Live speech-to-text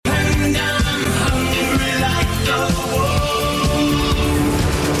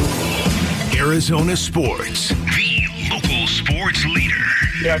Arizona sports. The local sports leader.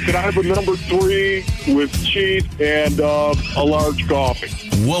 Yeah, can I have a number 3 with cheese and a large coffee?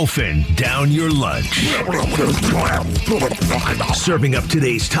 Wolfing down your lunch. Serving up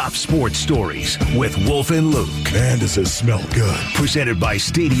today's top sports stories with Wolf and Luke. Man, does it smell good. Presented by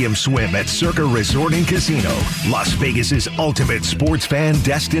Stadium Swim at Circa Resort and Casino, Las Vegas's ultimate sports fan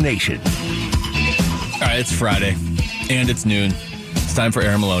destination. All right, it's Friday, and it's noon. It's time for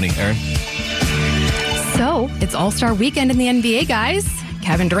Aaron Maloney. Aaron? So, it's All-Star Weekend in the NBA, guys.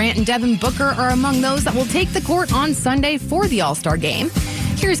 Kevin Durant and Devin Booker are among those that will take the court on Sunday for the All-Star game.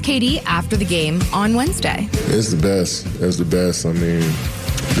 Here's KD after the game on Wednesday. It's the best. It's the best. I mean,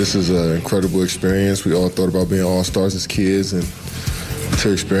 this is an incredible experience. We all thought about being All-Stars as kids, and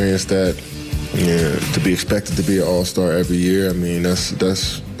to experience that, to be expected to be an All-Star every year, I mean,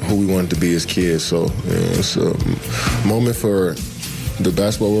 that's who we wanted to be as kids. So it's a moment for the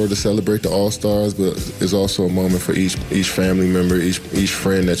basketball world to celebrate the All-Stars, but it's also a moment for each family member, each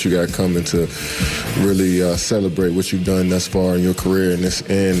friend that you got coming to really celebrate what you've done thus far in your career and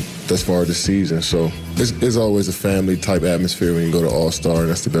thus far this season. So it's always a family-type atmosphere when you go to All-Star, and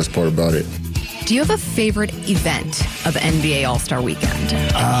that's the best part about it. Do you have a favorite event of NBA All-Star Weekend?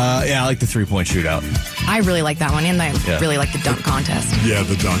 Yeah, I like the three-point shootout. I really like that one, and I really like the dunk contest. Yeah,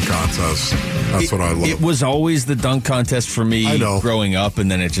 the dunk contest. That's what I love. It was always the dunk contest for me growing up, and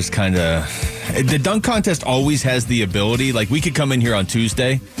then it just kind of... The dunk contest always has the ability, like we could come in here on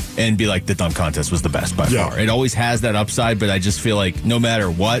Tuesday and be like, the dunk contest was the best by far. It always has that upside, but I just feel like no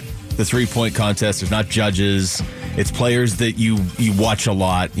matter what, the three-point contest, there's not judges. It's players that you watch a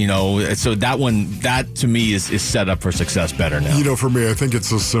lot, So that to me is set up for success better now. For me, I think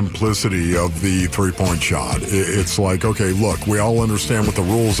it's the simplicity of the three-point shot. It's like, okay, look, we all understand what the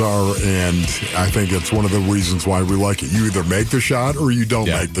rules are, and I think it's one of the reasons why we like it. You either make the shot or you don't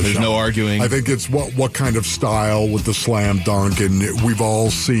make the shot. There's no arguing. I think it's what kind of style with the slam dunk, and we've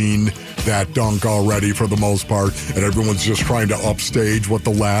all seen that dunk already for the most part, and everyone's just trying to upstage what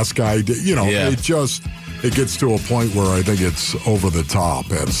the last guy did. It gets to a point where I think it's over the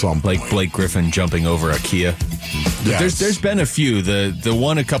top at some point. Like Blake Griffin jumping over a Kia. Yes. There's been a few. The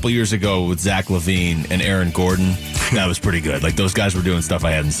one a couple years ago with Zach LaVine and Aaron Gordon, that was pretty good. Like those guys were doing stuff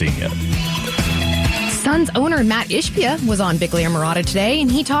I hadn't seen yet. Suns owner Matt Ishbia was on Big Lear Murata today,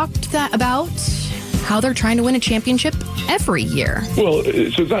 and he talked about how they're trying to win a championship every year. Well, so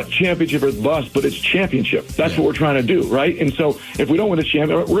it's not championship or bust, but it's championship. That's what we're trying to do, right? And so if we don't win a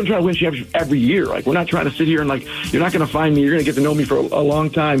championship, we're going to try to win a championship every year. Like, we're not trying to sit here and, you're not going to find me. You're going to get to know me for a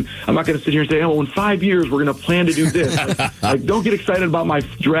long time. I'm not going to sit here and say, in 5 years, we're going to plan to do this. Don't get excited about my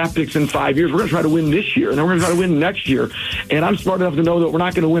draft picks in 5 years. We're going to try to win this year, and then we're going to try to win next year. And I'm smart enough to know that we're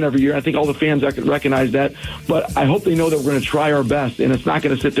not going to win every year. I think all the fans recognize that. But I hope they know that we're going to try our best, and it's not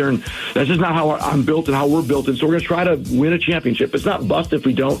going to sit there and that's just not how I'm built and how we're built. And so we're going to try to win a championship. It's not bust if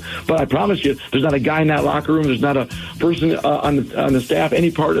we don't, but I promise you, there's not a guy in that locker room, there's not a person on the staff, any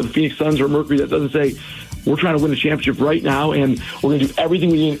part of the Phoenix Suns or Mercury that doesn't say, we're trying to win the championship right now, and we're going to do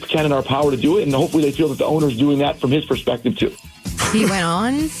everything we can in our power to do it, and hopefully they feel that the owner's doing that from his perspective too. He went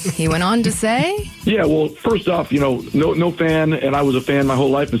on to say? Yeah, well, first off, no fan, and I was a fan my whole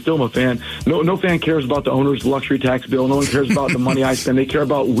life and still am a fan, no fan cares about the owner's luxury tax bill. No one cares about the money I spend. They care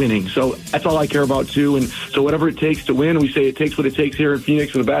about winning. So that's all I care about too. And so whatever it takes to win, we say it takes what it takes here in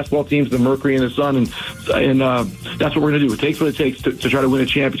Phoenix for the basketball teams, the Mercury and the Sun, and that's what we're going to do. It takes what it takes to try to win a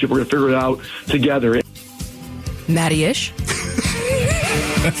championship. We're going to figure it out together. Matty-ish?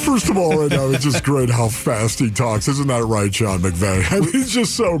 First of all, right now, it's just great how fast he talks. Isn't that right, Sean McVay? I mean, it's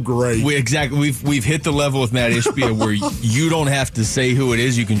just so great. We've hit the level with Matt Ishbia where you don't have to say who it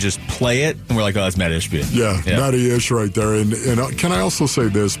is. You can just play it, and we're like, oh, that's Matt Ishbia. Yeah. Matty Ish right there. And can I also say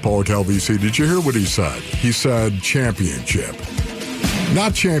this, Paul Calvisi? Did you hear what he said? He said championship.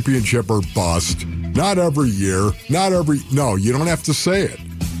 Not championship or bust. Not every year. No, you don't have to say it.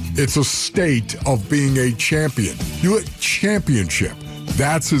 It's a state of being a champion. Championship.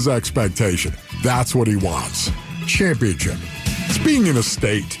 That's his expectation. That's what he wants. Championship. It's being in a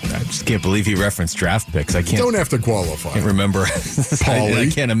state. I just can't believe he referenced draft picks. Don't have to qualify. I can't remember. I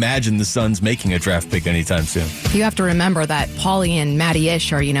can't imagine the Suns making a draft pick anytime soon. You have to remember that Paulie and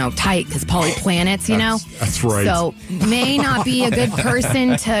Matty-ish are, tight because Paulie planets, That's right. So may not be a good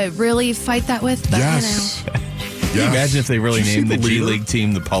person to really fight that with. But, Yes. Can you imagine if they really named the G League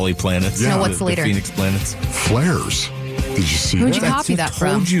team the Poly Planets? Yeah. No, what's the leader? The Phoenix Planets. Flares. Did you see Who'd that? you copy that from?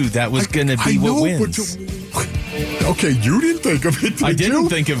 I told you that was going to be what wins. Okay, you didn't think of it, did I didn't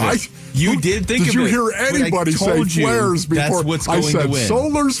think of it. You did think of it. Did you hear anybody say flares before? That's what's going I said to win.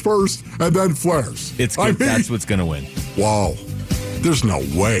 Solars first and then flares. That's what's going to win. Wow. There's no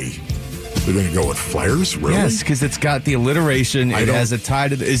way. They're going to go with Flares? Really? Yes, because it's got the alliteration. It has a tie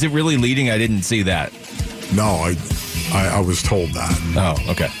to is it really leading? I didn't see that. No, I was told that.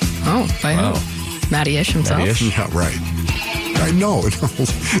 Oh, okay. Oh, by who? Matty Ish himself? Matty Ish? Yeah, right. I know.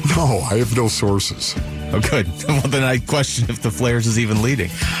 No, I have no sources. Oh, good. Well, then I question if the Flares is even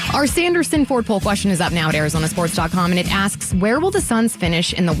leading. Our Sanderson Ford poll question is up now at ArizonaSports.com, and it asks, where will the Suns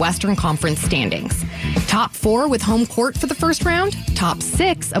finish in the Western Conference standings? Top 4 with home court for the first round, top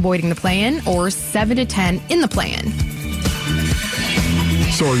 6 avoiding the play-in, or 7 to 10 in the play-in?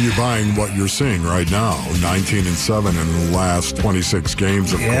 So are you buying what you're seeing right now? 19-7 in the last 26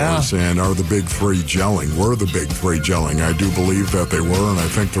 games, of course. And are the big three gelling? Were the big three gelling? I do believe that they were, and I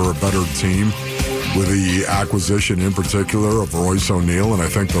think they're a better team with the acquisition in particular of Royce O'Neal, and I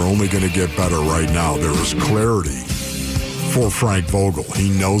think they're only going to get better right now. There is clarity for Frank Vogel. He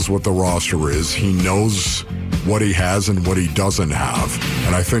knows what the roster is. He knows what he has and what he doesn't have.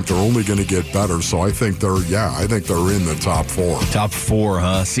 And I think they're only going to get better. So I think they're in the top 4. Top 4,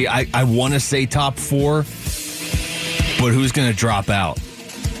 huh? See, I want to say top 4, but who's going to drop out?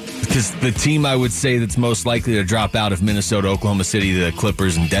 Because the team I would say that's most likely to drop out of Minnesota, Oklahoma City, the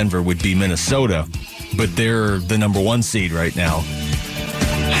Clippers, and Denver would be Minnesota. But they're the number 1 seed right now.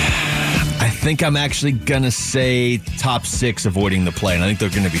 I think I'm actually going to say top 6 avoiding the play, and I think they're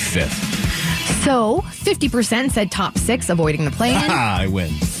going to be 5th. So 50% said top 6 avoiding the play-in. I win.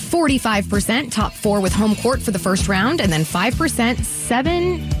 45% top 4 with home court for the first round, and then 5%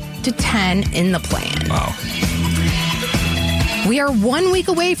 7 to 10 in the play-in. Wow. We are 1 week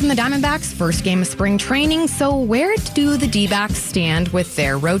away from the Diamondbacks' first game of spring training, so where do the D-backs stand with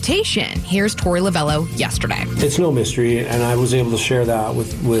their rotation? Here's Torey Lovullo yesterday. It's no mystery, and I was able to share that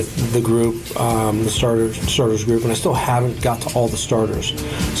with the group, the starters group, and I still haven't got to all the starters,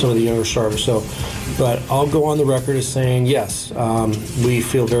 some of the younger starters. But I'll go on the record as saying, yes, we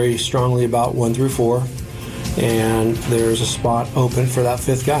feel very strongly about 1 through 4. And there's a spot open for that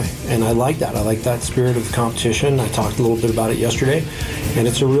 5th guy. And I like that. I like that spirit of competition. I talked a little bit about it yesterday, and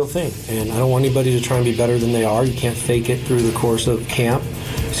it's a real thing. And I don't want anybody to try and be better than they are. You can't fake it through the course of camp.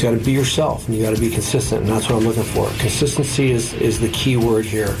 You got to be yourself, and you got to be consistent, and that's what I'm looking for. Consistency is the key word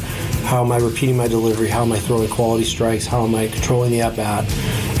here. How am I repeating my delivery? How am I throwing quality strikes? How am I controlling the at-bat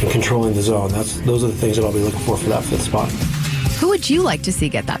and controlling the zone? Those are the things that I'll be looking for that 5th spot. Who would you like to see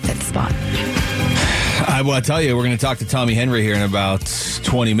get that 5th spot? I'll tell you, we're going to talk to Tommy Henry here in about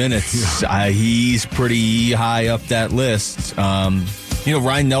 20 minutes. He's pretty high up that list.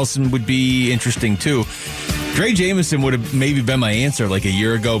 Ryan Nelson would be interesting, too. Dre Jameson would have maybe been my answer like a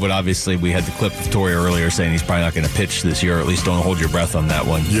year ago, but obviously we had the clip of Torey earlier saying he's probably not going to pitch this year, or at least don't hold your breath on that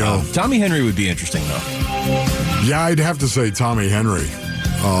one. Yeah. Tommy Henry would be interesting, though. Yeah, I'd have to say Tommy Henry.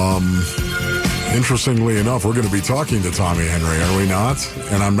 Interestingly enough, we're going to be talking to Tommy Henry, are we not?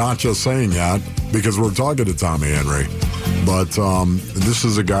 And I'm not just saying that because we're talking to Tommy Henry. But this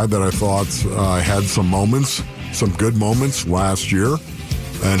is a guy that I thought had some good moments last year,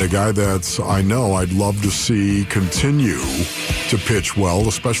 and a guy that I know I'd love to see continue to pitch well,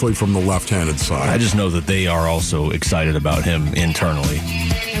 especially from the left-handed side. I just know that they are also excited about him internally.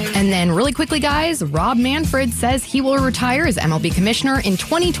 And then really quickly, guys, Rob Manfred says he will retire as MLB commissioner in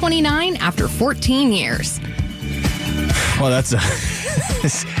 2029 after 14 years. Well, that's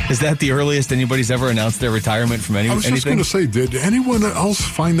is that the earliest anybody's ever announced their retirement from anything? I was just going to say, did anyone else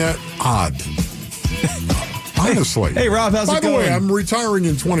find that odd? Honestly. Hey, Rob, how's it going? By the way, I'm retiring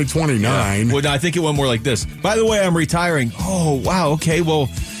in 2029. Yeah. Well, I think it went more like this. By the way, I'm retiring. Oh, wow, okay, well,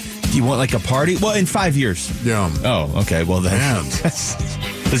 do you want like a party? Well, in 5 years. Yeah. Oh, okay, well,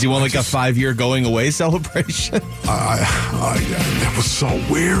 does he want like a 5-year going away celebration? That was so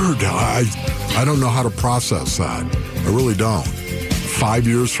weird. I don't know how to process that. I really don't. 5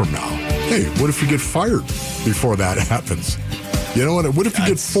 years from now. Hey, what if you get fired before that happens? You know what? What if you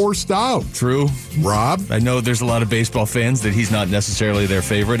get forced out? True. Rob? I know there's a lot of baseball fans that he's not necessarily their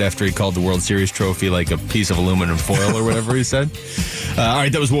favorite after he called the World Series trophy like a piece of aluminum foil or whatever he said. All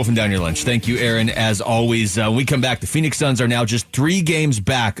right, that was Wolfing Down Your Lunch. Thank you, Aaron. As always, when we come back, the Phoenix Suns are now just 3 games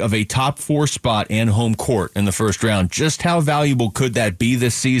back of a top 4 spot and home court in the first round. Just how valuable could that be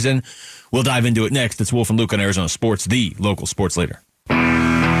this season? We'll dive into it next. It's Wolf and Luke on Arizona Sports, the local sports leader.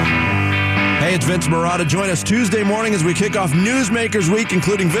 Hey, it's Vince Marotta. Join us Tuesday morning as we kick off Newsmakers Week,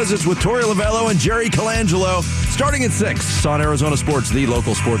 including visits with Torey Lovullo and Jerry Colangelo, starting at 6 on Arizona Sports, the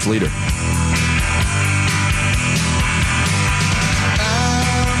local sports leader.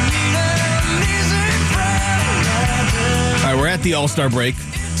 All right, we're at the All-Star break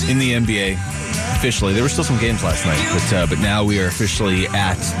in the NBA. officially. There were still some games last night, but now we are officially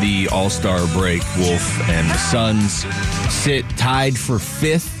at the All-Star break, Wolf, and the Suns sit tied for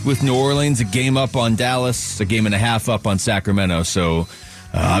 5th with New Orleans, a game up on Dallas, a game and a half up on Sacramento. So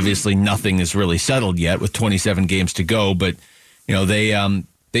obviously nothing is really settled yet with 27 games to go, but you know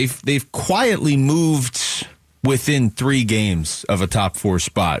they've quietly moved within 3 games of a top 4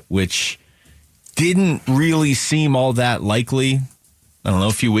 spot, which didn't really seem all that likely, I don't know,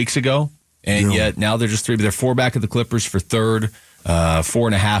 a few weeks ago. And yet now they're just 3. They're 4 back of the Clippers for 3rd,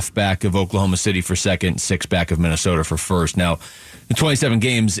 4.5 back of Oklahoma City for 2nd, 6 back of Minnesota for 1st. Now, the 27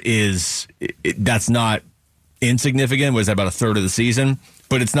 games that's not insignificant. Was about a third of the season,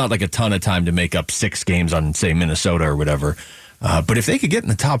 but it's not like a ton of time to make up 6 games on, say, Minnesota or whatever. But if they could get in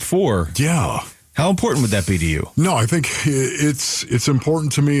the top 4, how important would that be to you? No, I think it's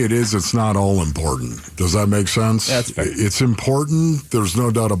important to me. It is. It's not all important. Does that make sense? That's fair. It's important. There's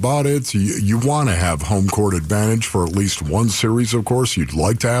no doubt about it. You want to have home court advantage for at least one series, of course. You'd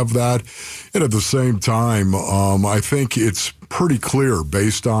like to have that. And at the same time, I think it's pretty clear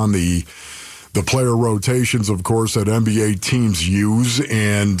based on the player rotations, of course, that NBA teams use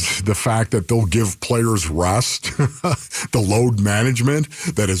and the fact that they'll give players rest, the load management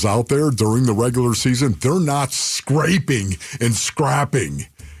that is out there during the regular season. They're not scraping and scrapping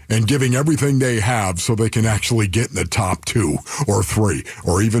and giving everything they have so they can actually get in the top 2 or 3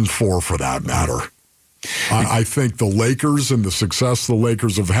 or even 4 for that matter. I think the Lakers and the success the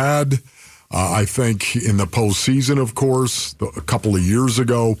Lakers have had, I think in the postseason, of course, a couple of years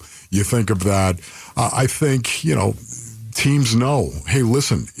ago, you think of that. I think, teams know, hey,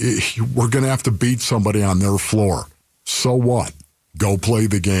 listen, we're going to have to beat somebody on their floor. So what? Go play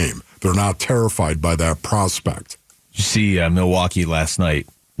the game. They're not terrified by that prospect. You see Milwaukee last night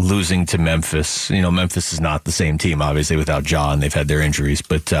losing to Memphis. Memphis is not the same team, obviously, without Ja, and they've had their injuries.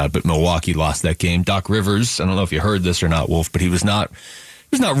 But Milwaukee lost that game. Doc Rivers, I don't know if you heard this or not, Wolf, but he was not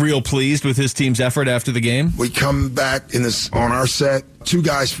real pleased with his team's effort after the game. We come back on our set, 2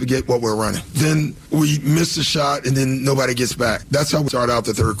 guys forget what we're running. Then we miss a shot, and then nobody gets back. That's how we start out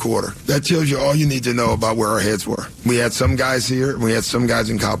the third quarter. That tells you all you need to know about where our heads were. We had some guys here, and we had some guys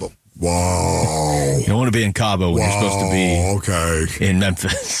in Cabo. Whoa. You don't want to be in Cabo when you're supposed to be in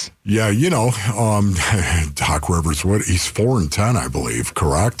Memphis. Yeah, Doc Rivers, he's 4-10, I believe,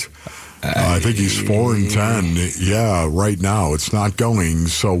 correct? I think he's 4-10. Yeah, right now it's not going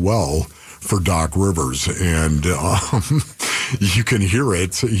so well for Doc Rivers, and you can hear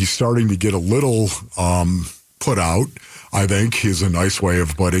it. He's starting to get a little put out, I think is a nice way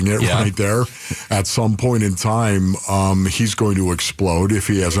of putting it right there. At some point in time, he's going to explode if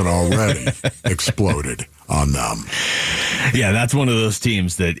he hasn't already exploded on them. Yeah, that's one of those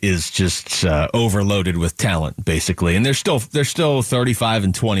teams that is just overloaded with talent, basically. And they're still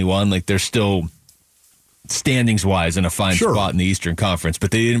 35-21. Like, they're still standings-wise in a fine spot in the Eastern Conference.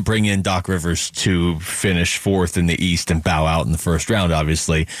 But they didn't bring in Doc Rivers to finish 4th in the East and bow out in the first round,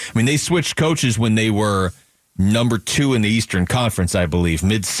 obviously. I mean, they switched coaches when they were number 2 in the Eastern Conference, I believe,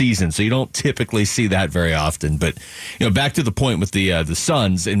 mid-season. So you don't typically see that very often. But, back to the point with the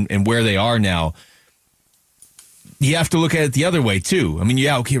Suns and where they are now, you have to look at it the other way too. I mean,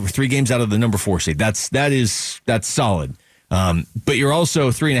 we're 3 games out of the number 4 seed. That's solid. But you're also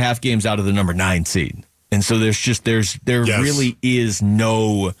 3.5 games out of the number 9 seed, and so there really is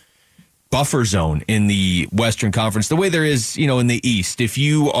no buffer zone in the Western Conference the way there is, in the East. If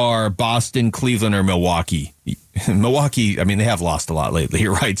you are Boston, Cleveland, or Milwaukee, I mean, they have lost a lot lately,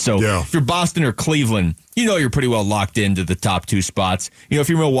 right? So if you're Boston or Cleveland, you're pretty well locked into the top 2 spots. If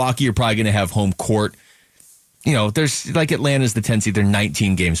you're Milwaukee, you're probably going to have home court. There's like Atlanta's the 10 seed. They're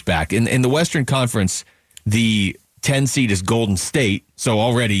 19 games back. In the Western Conference, the 10 seed is Golden State. So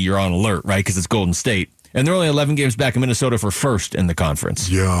already you're on alert, right? Because it's Golden State. And they're only 11 games back in Minnesota for 1st in the conference.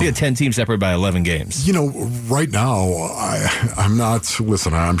 Yeah. You had 10 teams separated by 11 games. Right now, I'm not,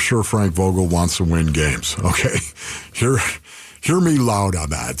 listen, I'm sure Frank Vogel wants to win games, okay? Hear me loud on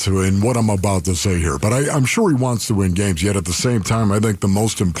that and what I'm about to say here. But I'm sure he wants to win games. Yet at the same time, I think the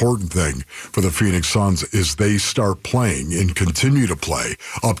most important thing for the Phoenix Suns is they start playing and continue to play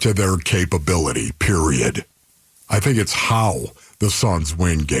up to their capability, period. I think it's how the Suns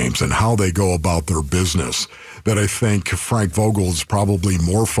win games and how they go about their business that I think Frank Vogel is probably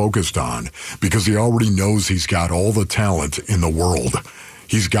more focused on because he already knows he's got all the talent in the world.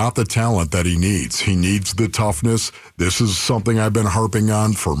 He's got the talent that he needs. He needs the toughness. This is something I've been harping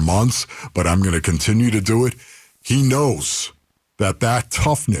on for months, but I'm going to continue to do it. He knows that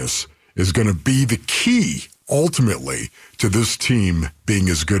toughness is going to be the key ultimately to this team being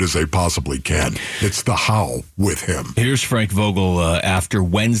as good as they possibly can. It's the how with him. Here's Frank Vogel after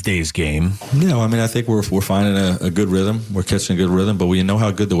Wednesday's game. I think we're finding a good rhythm. We're catching a good rhythm, but we know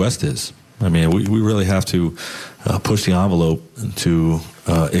how good the West is. I mean, we really have to push the envelope to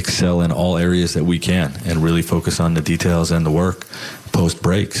excel in all areas that we can and really focus on the details and the work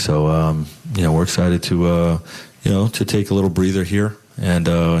post-break. So, we're excited to take a little breather here and,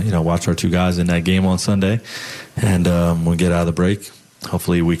 watch our two guys in that game on Sunday. And when we get out of the break,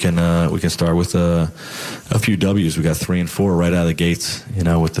 hopefully we can start with a few W's. We got 3 and 4 right out of the gates,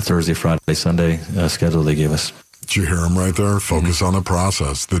 with the Thursday, Friday, Sunday schedule they gave us. Did you hear him right there? Focus on the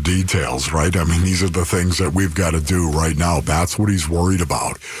process, the details, right? I mean, these are the things that we've got to do right now. That's what he's worried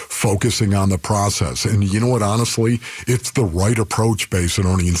about, focusing on the process. And you know what, honestly, it's the right approach,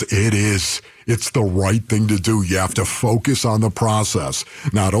 Basinonians. It is. It's the right thing to do. You have to focus on the process,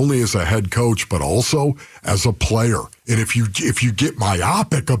 not only as a head coach, but also as a player. And if you get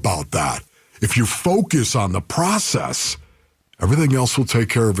myopic about that, if you focus on the process, everything else will take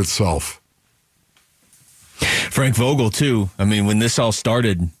care of itself. Frank Vogel, too. I mean, when this all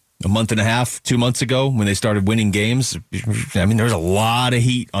started a month and a half, 2 months ago, when they started winning games, I mean, there was a lot of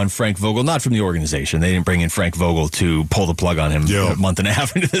heat on Frank Vogel, not from the organization. They didn't bring in Frank Vogel to pull the plug on him a month and a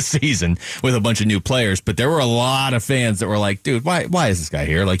half into the season with a bunch of new players. But there were a lot of fans that were like, dude, why is this guy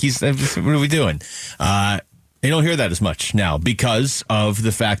here? Like, what are we doing? They don't hear that as much now because of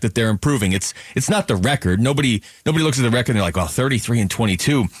the fact that they're improving. It's not the record. Nobody looks at the record and they're like, well, 33 and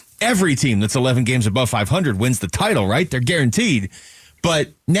 22. Every team that's 11 games above 500 wins the title, right? They're guaranteed. But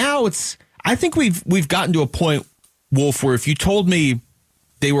now I think we've gotten to a point, Wolf, where if you told me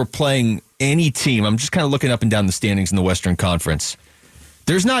they were playing any team, I'm just kind of looking up and down the standings in the Western Conference.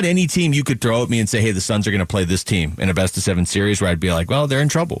 There's not any team you could throw at me and say, hey, the Suns are going to play this team in a best-of-7 series where I'd be like, well, they're in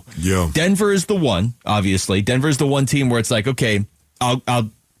trouble. Yeah. Denver is the one, obviously. Denver is the one team where it's like, okay, I'll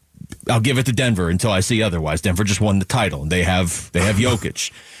give it to Denver until I see otherwise. Denver just won the title, and they have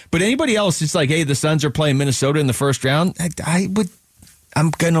Jokic. But anybody else, it's like, hey, the Suns are playing Minnesota in the first round. I'm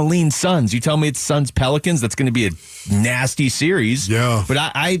going to lean Suns. You tell me it's Suns-Pelicans, that's going to be a nasty series. Yeah. But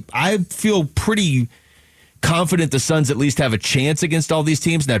I feel pretty confident the Suns at least have a chance against all these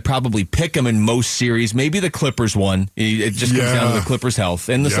teams, and I'd probably pick them in most series. Maybe the Clippers won. It just comes down to the Clippers' health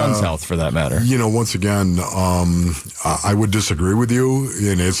and the Suns' health, for that matter. Once again, I would disagree with you,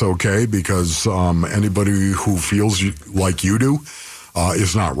 and it's okay because anybody who feels like you do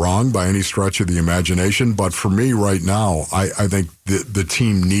is not wrong by any stretch of the imagination. But for me right now, I think the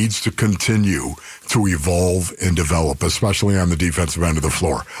team needs to continue to evolve and develop, especially on the defensive end of the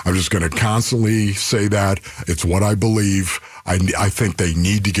floor. I'm just going to constantly say that. It's what I believe. I think they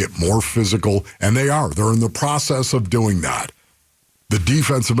need to get more physical, and they are. They're in the process of doing that. The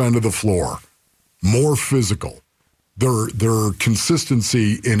defensive end of the floor, more physical. Their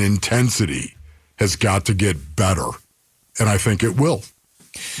consistency and intensity has got to get better. And I think it will.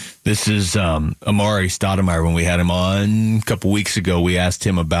 This is Amari Stoudemire. When we had him on a couple weeks ago, we asked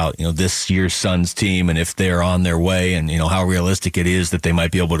him about this year's Suns team and if they're on their way and how realistic it is that they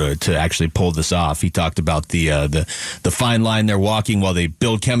might be able to actually pull this off. He talked about the fine line they're walking while they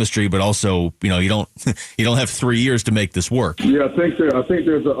build chemistry, but also you don't have 3 years to make this work. Yeah, I think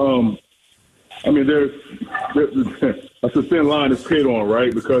there's a there's that's a thin line to skate on,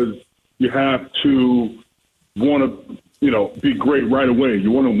 right? Because you have to want to be great right away.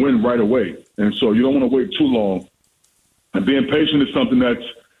 You want to win right away. And so you don't want to wait too long. And being patient is something that's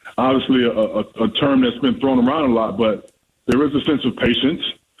obviously a term that's been thrown around a lot, but there is a sense of patience,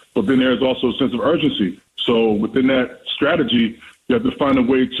 but then there's also a sense of urgency. So within that strategy, you have to find a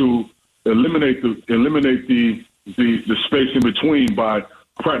way to eliminate the space in between by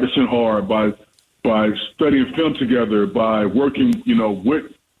practicing hard, by studying film together, by working,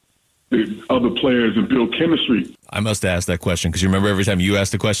 with the other players and build chemistry. I must have asked that question because you remember every time you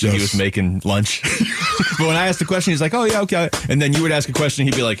asked a question, He was making lunch. But when I asked the question, he's like, oh, yeah, okay. And then you would ask a question,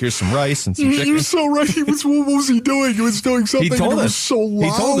 he'd be like, here's some rice and some chicken. He was so right. What was he doing? He was doing something. He told us. Was so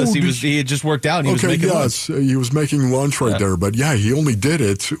loud. He told us he had just worked out and he was making lunch. He was making lunch right there. But, he only did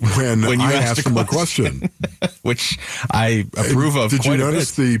it when I asked him a question. Which I approve of. Did you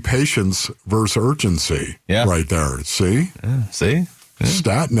notice the patience versus urgency right there? See? See?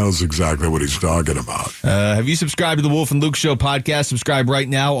 Stat knows exactly what he's talking about. Have you subscribed to the Wolf and Luke Show podcast? Subscribe right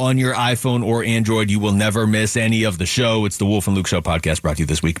now on your iPhone or Android. You will never miss any of the show. It's the Wolf and Luke Show podcast brought to you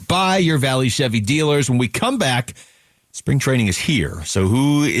this week by your Valley Chevy dealers. When we come back, Spring training is here. So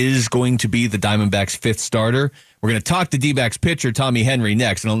who is going to be the Diamondbacks' fifth starter? We're going to talk to D-backs pitcher Tommy Henry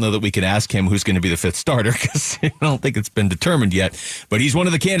next. I don't know that we can ask him who's going to be the fifth starter because I don't think it's been determined yet. But he's one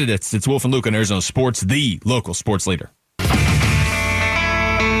of the candidates. It's Wolf and Luke on Arizona Sports, the local sports leader.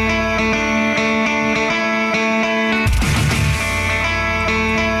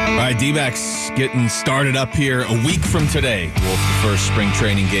 All right, D-backs getting started up here a week from today. Wolf, the first spring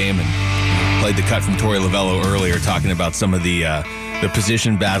training game, and played the cut from Torey Lovello earlier, talking about some of the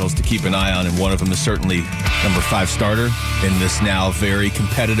position battles to keep an eye on, and one of them is certainly number 5 starter in this now very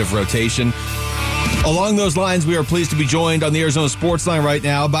competitive rotation. Along those lines, we are pleased to be joined on the Arizona Sports Line right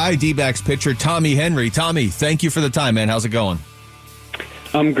now by D-backs pitcher Tommy Henry. Tommy, thank you for the time, man. How's it going?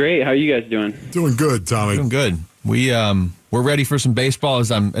 I'm great. How are you guys doing? Doing good, Tommy. Doing good. We're ready for some baseball,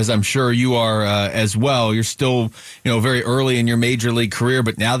 as I'm sure you are as well. You're still, very early in your major league career,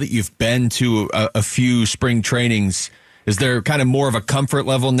 but now that you've been to a few spring trainings, is there kind of more of a comfort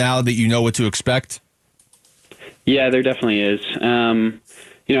level now that you know what to expect? Yeah, there definitely is.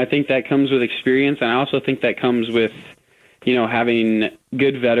 I think that comes with experience, and I also think that comes with, having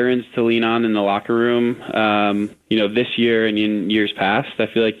good veterans to lean on in the locker room, this year and in years past. I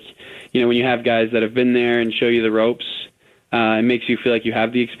feel like, when you have guys that have been there and show you the ropes, it makes you feel like you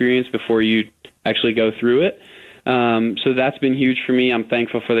have the experience before you actually go through it. So that's been huge for me. I'm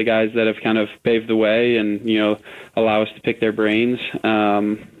thankful for the guys that have kind of paved the way and, allow us to pick their brains.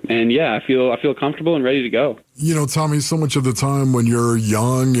 I feel comfortable and ready to go. Tommy, so much of the time when you're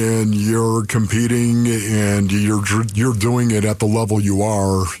young and you're competing and you're doing it at the level you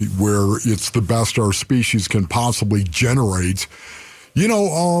are, where it's the best our species can possibly generate,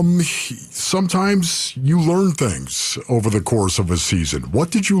 sometimes you learn things over the course of a season.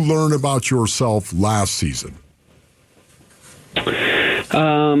 What did you learn about yourself last season?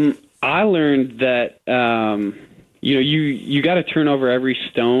 I learned that, you got to turn over every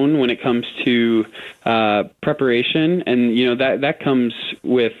stone when it comes to preparation. And, that comes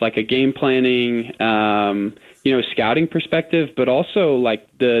with like a game planning, scouting perspective, but also like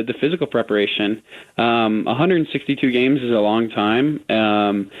the physical preparation. 162 games is a long time.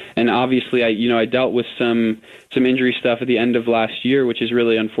 And obviously I dealt with some injury stuff at the end of last year, which is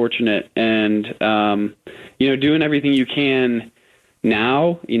really unfortunate. And, doing everything you can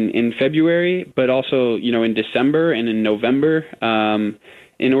now in February, but also, in December and in November,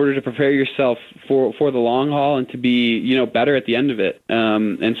 in order to prepare yourself for the long haul and to be, better at the end of it.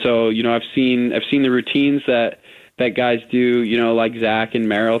 And so, I've seen the routines that guys do, like Zach and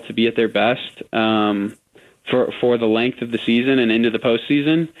Merrill, to be at their best, for the length of the season and into the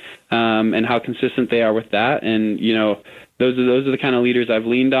postseason, and how consistent they are with that. And, those are the kind of leaders I've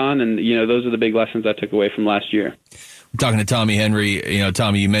leaned on. And, those are the big lessons I took away from last year. Talking to Tommy Henry,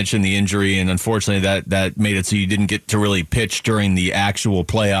 Tommy, you mentioned the injury, and unfortunately that made it so you didn't get to really pitch during the actual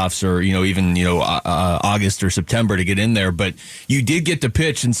playoffs or, even, August or September to get in there. But you did get to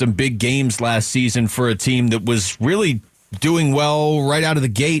pitch in some big games last season for a team that was really doing well right out of the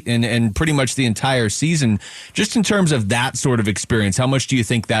gate and pretty much the entire season. Just in terms of that sort of experience, how much do you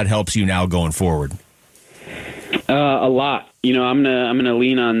think that helps you now going forward? A lot. I'm gonna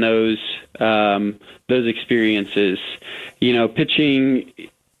lean on those experiences. Pitching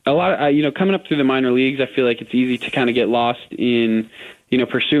a lot. Coming up through the minor leagues, I feel like it's easy to kind of get lost in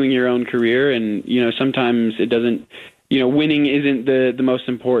pursuing your own career, and sometimes it doesn't. Winning isn't the most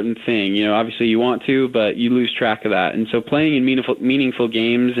important thing. Obviously you want to, but you lose track of that. And so playing in meaningful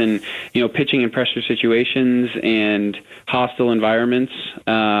games and pitching in pressure situations and hostile environments,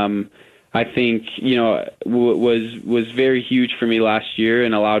 I think, was very huge for me last year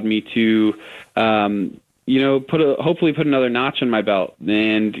and allowed me to, hopefully put another notch on my belt.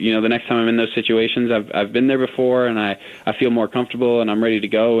 And, the next time I'm in those situations, I've been there before, and I feel more comfortable, and I'm ready to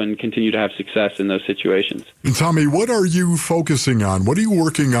go and continue to have success in those situations. And Tommy, what are you focusing on? What are you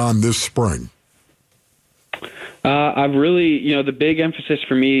working on this spring? I've really, the big emphasis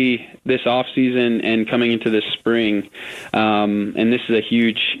for me this off season and coming into this spring, and this is a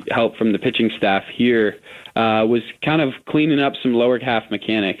huge help from the pitching staff here, was kind of cleaning up some lower half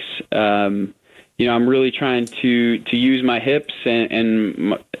mechanics. I'm really trying to use my hips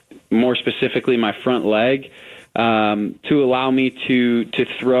and more specifically my front leg, to allow me to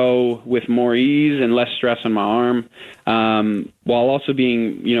throw with more ease and less stress on my arm, while also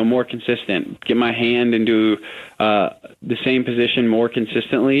being, more consistent, get my hand into the same position more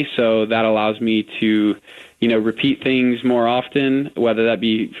consistently. So that allows me to, repeat things more often, whether that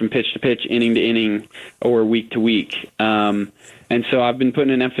be from pitch to pitch, inning to inning, or week to week. And so I've been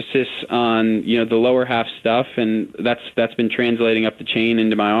putting an emphasis on, the lower half stuff, and that's been translating up the chain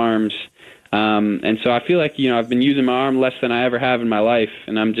into my arms. And so I feel like, I've been using my arm less than I ever have in my life,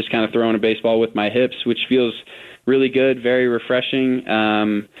 and I'm just kind of throwing a baseball with my hips, which feels really good, very refreshing.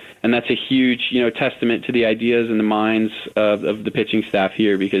 And that's a huge, testament to the ideas and the minds of the pitching staff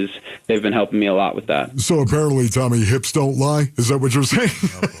here, because they've been helping me a lot with that. So apparently, Tommy, hips don't lie? Is that what you're saying?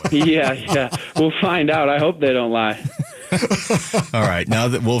 Yeah. We'll find out. I hope they don't lie. All right. Now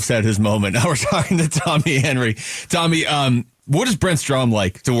that Wolf's had his moment, now we're talking to Tommy Henry. Tommy, what is Brent Strom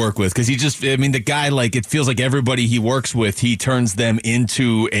like to work with? Because the guy, it feels like everybody he works with, he turns them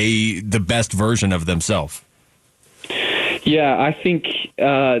into the best version of themselves. Yeah, I think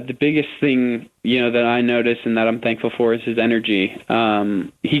the biggest thing, that I notice and that I'm thankful for is his energy.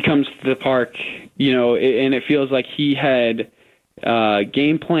 He comes to the park, and it feels like he had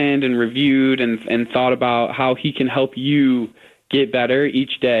game planned and reviewed and thought about how he can help you get better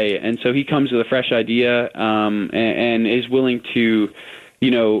each day. And so he comes with a fresh idea and is willing to,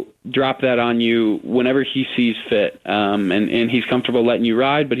 drop that on you whenever he sees fit. And he's comfortable letting you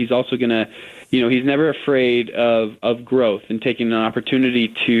ride, but he's also going to, he's never afraid of growth and taking an opportunity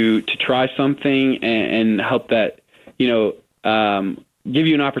to try something and help that, give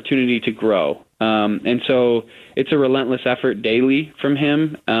you an opportunity to grow. And so it's a relentless effort daily from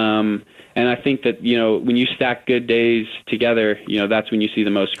him. And I think that, when you stack good days together, that's when you see the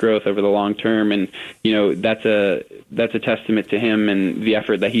most growth over the long term. And, that's a testament to him and the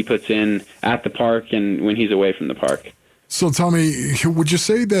effort that he puts in at the park and when he's away from the park. So, Tommy, would you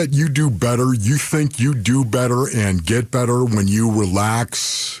say that you do better, you think you do better and get better when you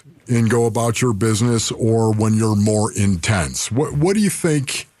relax and go about your business, or when you're more intense? What do you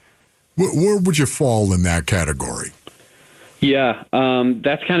think, where would you fall in that category? Yeah,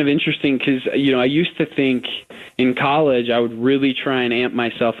 that's kind of interesting because, I used to think in college I would really try and amp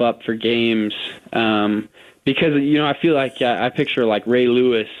myself up for games because, I feel like I picture like Ray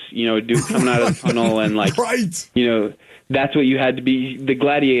Lewis, dude coming out of the tunnel and right. That's what you had to be, the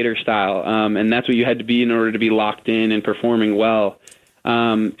gladiator style, and that's what you had to be in order to be locked in and performing well.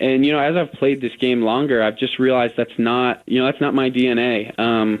 And, as I've played this game longer, I've just realized that's not my DNA.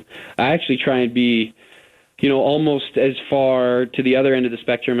 I actually try and be, almost as far to the other end of the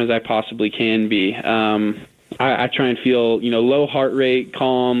spectrum as I possibly can be. I try and feel, low heart rate,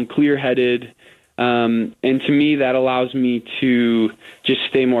 calm, clear-headed. And to me, that allows me to just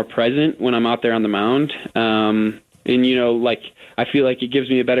stay more present when I'm out there on the mound. And, I feel like it gives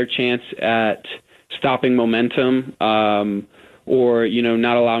me a better chance at stopping momentum, or,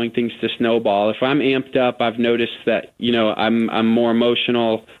 not allowing things to snowball. If I'm amped up, I've noticed that, I'm more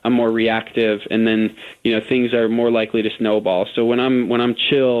emotional, I'm more reactive, and then, things are more likely to snowball. So when I'm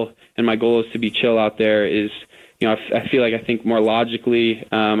chill, and my goal is to be chill out there, is, I feel like I think more logically.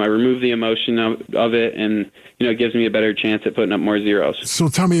 I remove the emotion of it, and, it gives me a better chance at putting up more zeros. So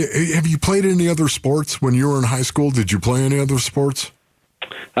tell me, have you played any other sports when you were in high school? Did you play any other sports?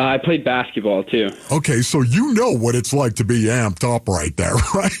 I played basketball, too. Okay, so you know what it's like to be amped up right there,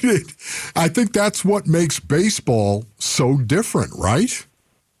 right? I think that's what makes baseball so different, right?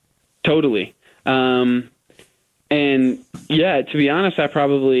 Totally. And, yeah, to be honest,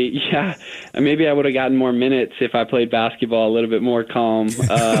 maybe I would have gotten more minutes if I played basketball a little bit more calm.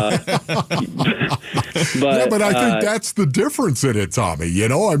 But I think that's the difference in it, Tommy.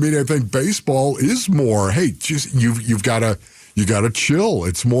 I think baseball is more, hey, just you've got to chill.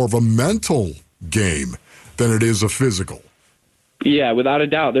 It's more of a mental game than it is a physical. Yeah, without a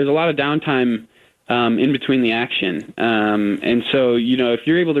doubt. There's a lot of downtime in between the action. And so, if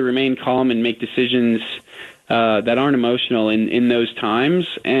you're able to remain calm and make decisions that aren't emotional in those times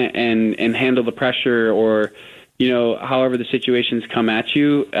and handle the pressure or, however the situations come at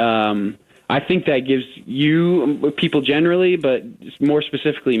you, I think that gives you, people generally, but more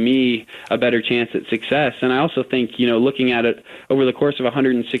specifically me, a better chance at success. And I also think, looking at it over the course of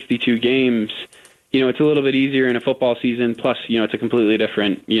 162 games, it's a little bit easier in a football season. Plus, it's a completely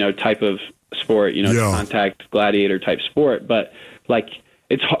different, type of sport, it's a contact gladiator type sport. But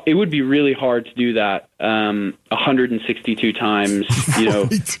it would be really hard to do that 162 times,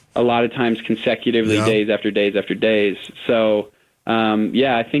 right. A lot of times consecutively, days after days after days. So,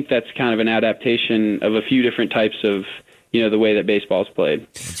 I think that's kind of an adaptation of a few different types of, the way that baseball's played.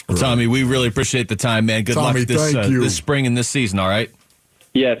 Well, Tommy, we really appreciate the time, man. Good luck this spring and this season, all right?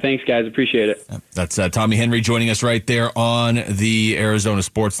 Yeah, thanks, guys. Appreciate it. That's Tommy Henry joining us right there on the Arizona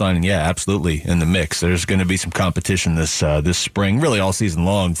Sports Line. And, yeah, absolutely in the mix. There's going to be some competition this spring, really all season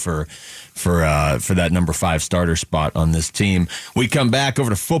long for that number 5 starter spot on this team. We come back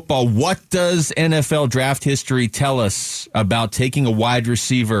over to football. What does NFL draft history tell us about taking a wide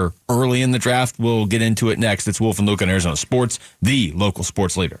receiver early in the draft? We'll get into it next. It's Wolf and Luke on Arizona Sports, the local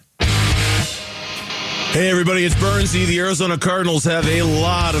sports leader. Hey, everybody, it's Bernsey. The Arizona Cardinals have a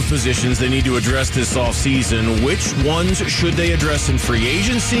lot of positions they need to address this offseason. Which ones should they address in free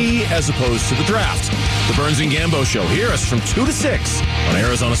agency as opposed to the draft? The Burns and Gambo Show. Hear us from 2 to 6 on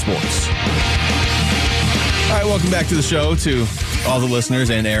Arizona Sports. All right, welcome back to the show to all the listeners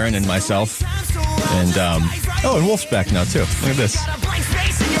and Aaron and myself. And, and Wolf's back now, too. Look at this.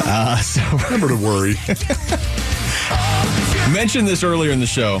 Never to worry. Mentioned this earlier in the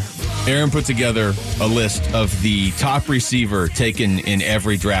show. Aaron put together a list of the top receiver taken in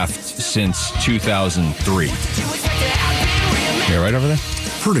every draft since 2003. Yeah, right over there?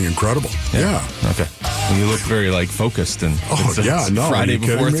 Pretty incredible. Yeah. Okay. Well, you look very, focused. And Friday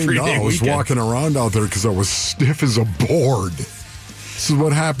before 3-day weekend. I was walking around out there because I was stiff as a board. This is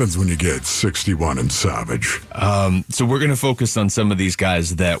what happens when you get 61 and savage. So we're going to focus on some of these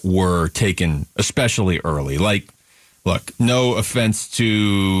guys that were taken especially early. Look, no offense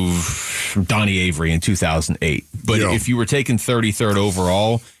to Donnie Avery in 2008, but if you were taken 33rd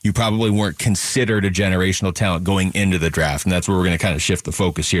overall, you probably weren't considered a generational talent going into the draft, and that's where we're going to kind of shift the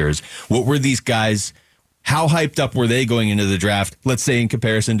focus here is what were these guys, how hyped up were they going into the draft, let's say in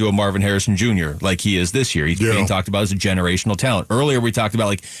comparison to a Marvin Harrison Jr. like he is this year. He's being talked about as a generational talent. Earlier we talked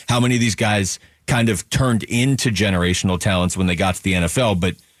about how many of these guys kind of turned into generational talents when they got to the NFL,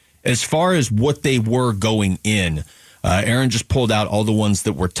 but as far as what they were going in, Aaron just pulled out all the ones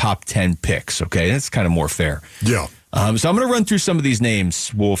that were top 10 picks, okay? That's kind of more fair. Yeah. So I'm going to run through some of these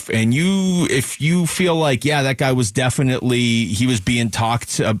names, Wolf, and if you feel like, that guy was definitely, he was being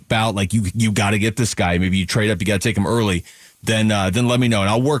talked about, you got to get this guy, maybe you trade up, you got to take him early, then let me know, and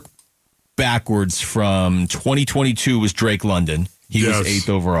I'll work backwards from 2022 was Drake London. He was 8th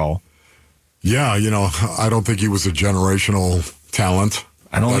overall. Yeah, I don't think he was a generational talent.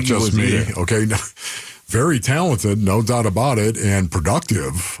 I don't think he was either. Okay, very talented, no doubt about it, and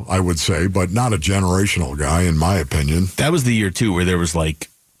productive, I would say, but not a generational guy, in my opinion. That was the year, too, where there was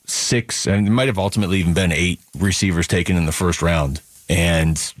 6, and it might have ultimately even been 8 receivers taken in the first round.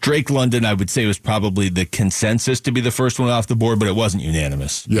 And Drake London, I would say, was probably the consensus to be the first one off the board, but it wasn't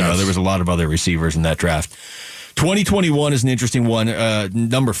unanimous. Yes. There was a lot of other receivers in that draft. 2021 is an interesting one.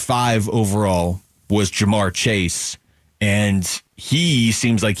 Number 5 overall was Jamar Chase. And he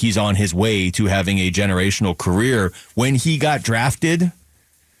seems like he's on his way to having a generational career. When he got drafted,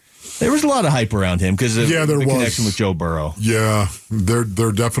 there was a lot of hype around him because of the connection with Joe Burrow. Yeah, there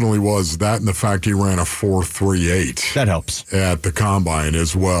definitely was that, and the fact he ran a 4.38. That helps. At the Combine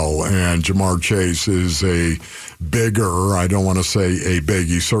as well. And Jamar Chase is a bigger, I don't want to say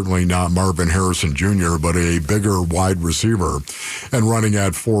he's certainly not Marvin Harrison Jr., but a bigger wide receiver. And running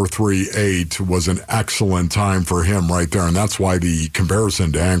at 4.38 was an excellent time for him right there. And that's why the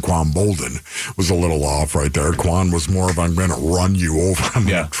comparison to Anquan Bolden was a little off right there. Quan was more of I'm going to run you over, I'm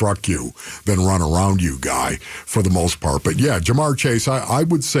going to truck you than run around you guy for the most part. But yeah, Jamar Chase, I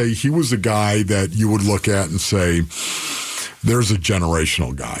would say he was a guy that you would look at and say, there's a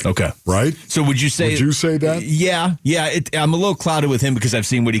generational guy. Okay. Right? So would you say that? Yeah. I'm a little clouded with him because I've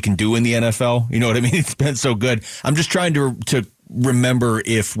seen what he can do in the NFL. You know what I mean? It's been so good. I'm just trying to remember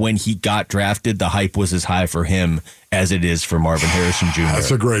if when he got drafted, the hype was as high for him as it is for Marvin Harrison Jr. That's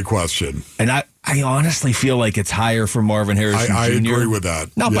a great question. And I honestly feel like it's higher for Marvin Harrison Jr. I agree with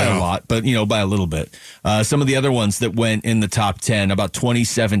that. Not by a lot, but, by a little bit. Some of the other ones that went in the top 10, about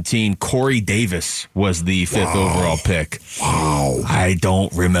 2017, Corey Davis was the 5th overall pick. Wow. I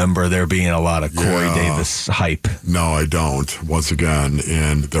don't remember there being a lot of Corey Davis hype. No, I don't, once again,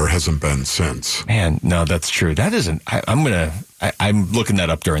 and there hasn't been since. Man, no, that's true. That isn't, I'm looking that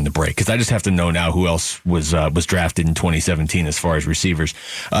up during the break because I just have to know now who else was drafted in 2017 as far as receivers.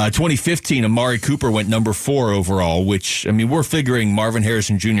 2015, Amari Cooper went number 4 overall, which, we're figuring Marvin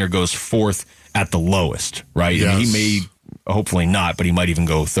Harrison Jr. goes 4th at the lowest, right? Yes. And he may, hopefully not, but he might even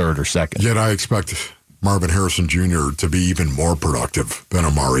go 3rd or 2nd. Yet I expect Marvin Harrison Jr. to be even more productive than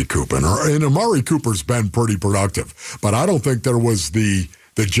Amari Cooper. And Amari Cooper's been pretty productive, but I don't think there was the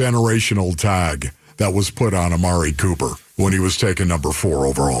generational tag that was put on Amari Cooper when he was taken number 4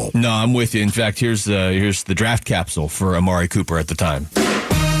 overall. No, I'm with you. In fact, here's the draft capsule for Amari Cooper at the time.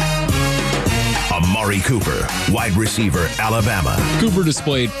 Amari Cooper, wide receiver, Alabama. Cooper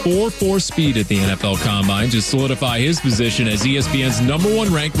displayed 4.4 speed at the NFL Combine to solidify his position as ESPN's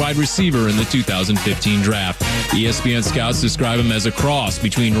 #1 ranked wide receiver in the 2015 draft. ESPN scouts describe him as a cross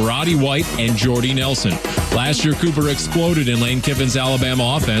between Roddy White and Jordy Nelson. Last year, Cooper exploded in Lane Kiffin's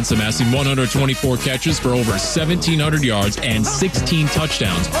Alabama offense, amassing 124 catches for over 1,700 yards and 16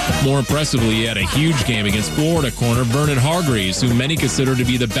 touchdowns. More impressively, he had a huge game against Florida corner Vernon Hargreaves, who many consider to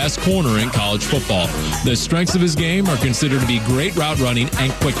be the best corner in college football. The strengths of his game are considered to be great route running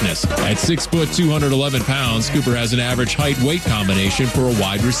and quickness. At 6 foot, 211 pounds, Cooper has an average height-weight combination for a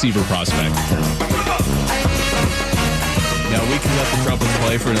wide receiver prospect. Now, we can let the trumpets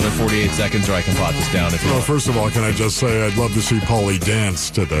play for another 48 seconds, or I can plot this down if you want. First of all, can I just say I'd love to see Paulie dance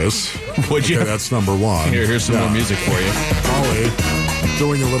to this. Would you? Okay, that's number one. Here's some more music for you. Paulie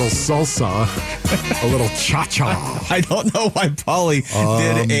doing a little salsa, a little cha-cha. I don't know why Paulie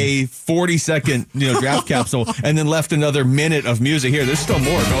did a 40-second draft capsule and then left another minute of music. Here, there's still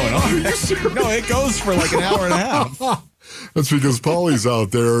more going on. No, it goes for like an hour and a half. That's because Paulie's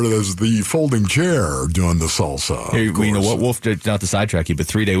out there as the folding chair doing the salsa. Hey, you know what, Wolf, not to sidetrack you, but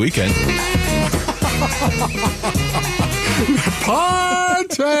 3-day weekend.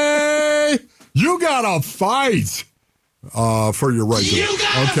 Party! You gotta fight for your right.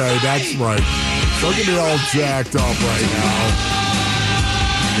 Okay, that's right. Don't get me all jacked up right now.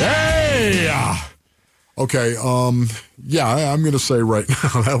 Hey! Okay, I'm going to say right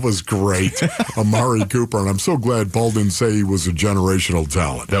now, that was great, Amari Cooper, and I'm so glad Paul didn't say he was a generational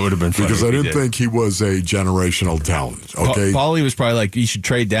talent. That would have been funny. Because I didn't think he was a generational talent, okay? Paulie was probably like, you should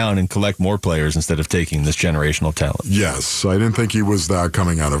trade down and collect more players instead of taking this generational talent. Yes, I didn't think he was that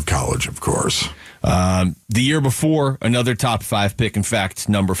coming out of college, of course. The year before, another top 5 pick, in fact,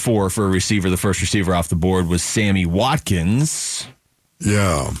 number 4 for a receiver, the first receiver off the board was Sammy Watkins.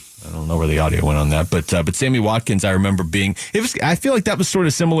 Yeah. I don't know where the audio went on that, but Sammy Watkins, I remember I feel like that was sort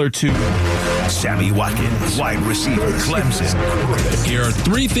of similar to Sammy Watkins, wide receiver, Clemson. Here are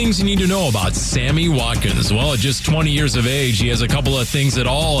 3 things you need to know about Sammy Watkins. Well, at just 20 years of age, he has a couple of things that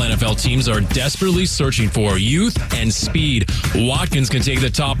all NFL teams are desperately searching for: youth and speed. Watkins can take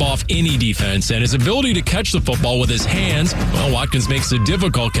the top off any defense, and his ability to catch the football with his hands, well, Watkins makes the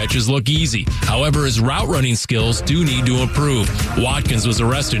difficult catches look easy. However, his route running skills do need to improve. Watkins was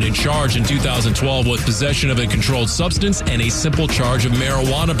arrested and charged in 2012 with possession of a controlled substance and a simple charge of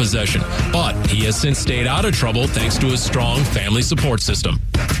marijuana possession. But he has since stayed out of trouble thanks to his strong family support system.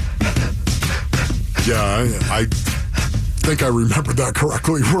 Yeah, I think I remember that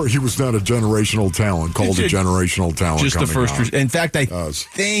correctly, where he was not a generational talent, called a generational talent. Just the first. In fact,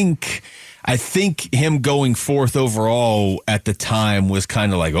 I think him going 4th overall at the time was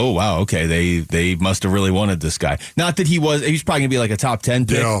kind of like, oh, wow, okay, they must have really wanted this guy. Not that he's probably going to be like a top 10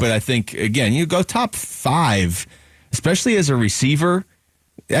 pick, but I think, again, you go top 5, especially as a receiver,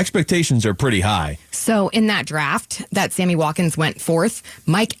 expectations are pretty high. So in that draft, that Sammy Watkins went 4th,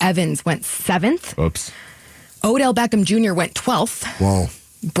 Mike Evans went 7th. Oops. Odell Beckham Jr. went 12th. Wow.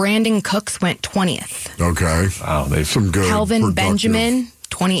 Brandon Cooks went 20th. Okay. Wow, they've some good. Calvin Benjamin,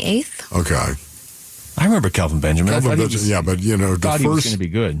 28th. Okay. I remember Calvin Benjamin. But he was going to be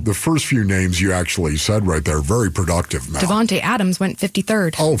good. The first few names you actually said right there, very productive, Mel. Devontae Adams went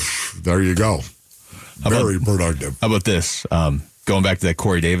 53rd. Oh, there you go. Very productive. How about this? Going back to that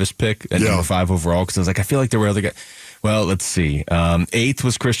Corey Davis pick at number 5 overall, because I was like, I feel like there were other guys. Well, let's see. 8th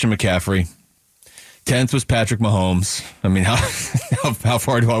was Christian McCaffrey. 10th was Patrick Mahomes. I mean, how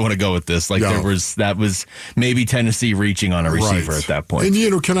far do I want to go with this? That was maybe Tennessee reaching on a receiver at that point.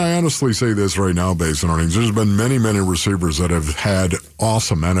 And, can I honestly say this right now, based on earnings? There's been many, many receivers that have had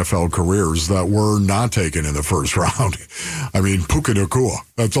awesome NFL careers that were not taken in the first round. I mean, Puka Nacua.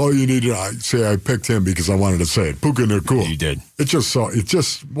 That's all you needed. I picked him because I wanted to say it. Puka Nacua. You did. It's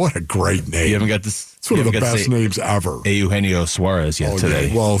just what a great name. You haven't got this. It's one of the best names ever. Eugenio Suarez today.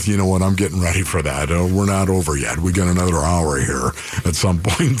 Yeah. Well, you know what? I'm getting ready for that. We're not over yet. We got another hour here. At some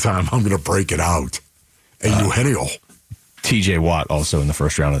point in time, I'm going to break it out. Eugenio. TJ Watt also in the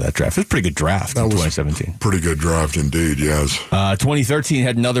first round of that draft. It was a pretty good draft in 2017. Pretty good draft indeed, yes. 2013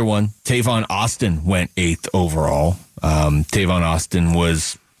 had another one. Tavon Austin went 8th overall. Tavon Austin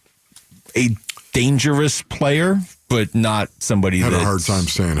was a dangerous player, but not somebody had a hard time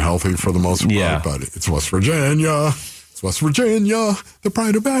staying healthy for the most part. But it's West Virginia. It's West Virginia, the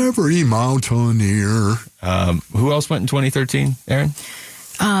pride of every mountaineer. Who else went in 2013, Aaron?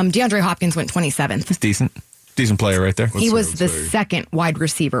 DeAndre Hopkins went 27th. That's decent player right there. He was the second wide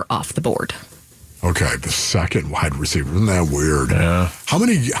receiver off the board. Okay, the second wide receiver. Isn't that weird? Yeah. How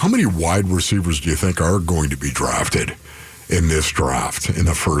many wide receivers do you think are going to be drafted in this draft in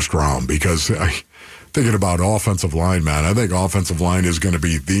the first round? Because thinking about offensive line, man, I think offensive line is going to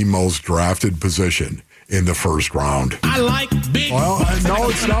be the most drafted position in the first round. I like big. Well, no,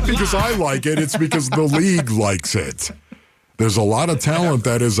 it's not because I like it. It's because the league likes it. There's a lot of talent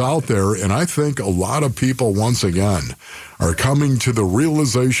that is out there, and I think a lot of people, once again, are coming to the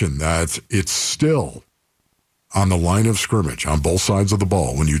realization that it's still on the line of scrimmage on both sides of the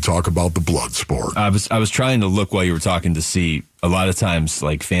ball when you talk about the blood sport. I was trying to look while you were talking to see a lot of times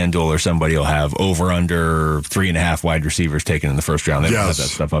like FanDuel or somebody will have over under 3.5 wide receivers taken in the first round. They don't have that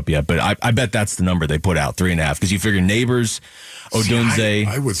stuff up yet, but I bet that's the number they put out, 3.5, because you figure Neighbors, Odunze.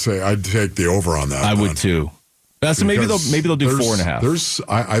 I would say I'd take the over on that. I would too. So maybe they'll do 4.5. There's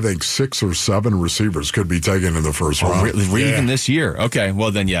I think 6 or 7 receivers could be taken in the first round. Really? Even this year? Okay.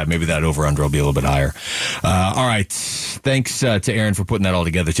 Well, then, yeah, maybe that over-under will be a little bit higher. All right. Thanks to Aaron for putting that all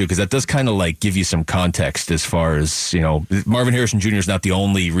together, too, because that does kind of like give you some context as far as, Marvin Harrison Jr. is not the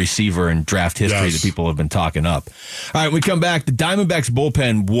only receiver in draft history that people have been talking up. All right, when we come back, the Diamondbacks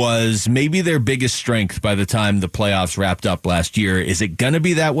bullpen was maybe their biggest strength by the time the playoffs wrapped up last year. Is it going to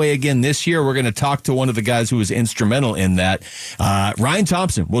be that way again this year? We're going to talk to one of the guys who was instrumental in that. Ryan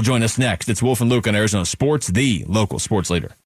Thompson will join us next. It's Wolf and Luke on Arizona Sports, the local sports leader.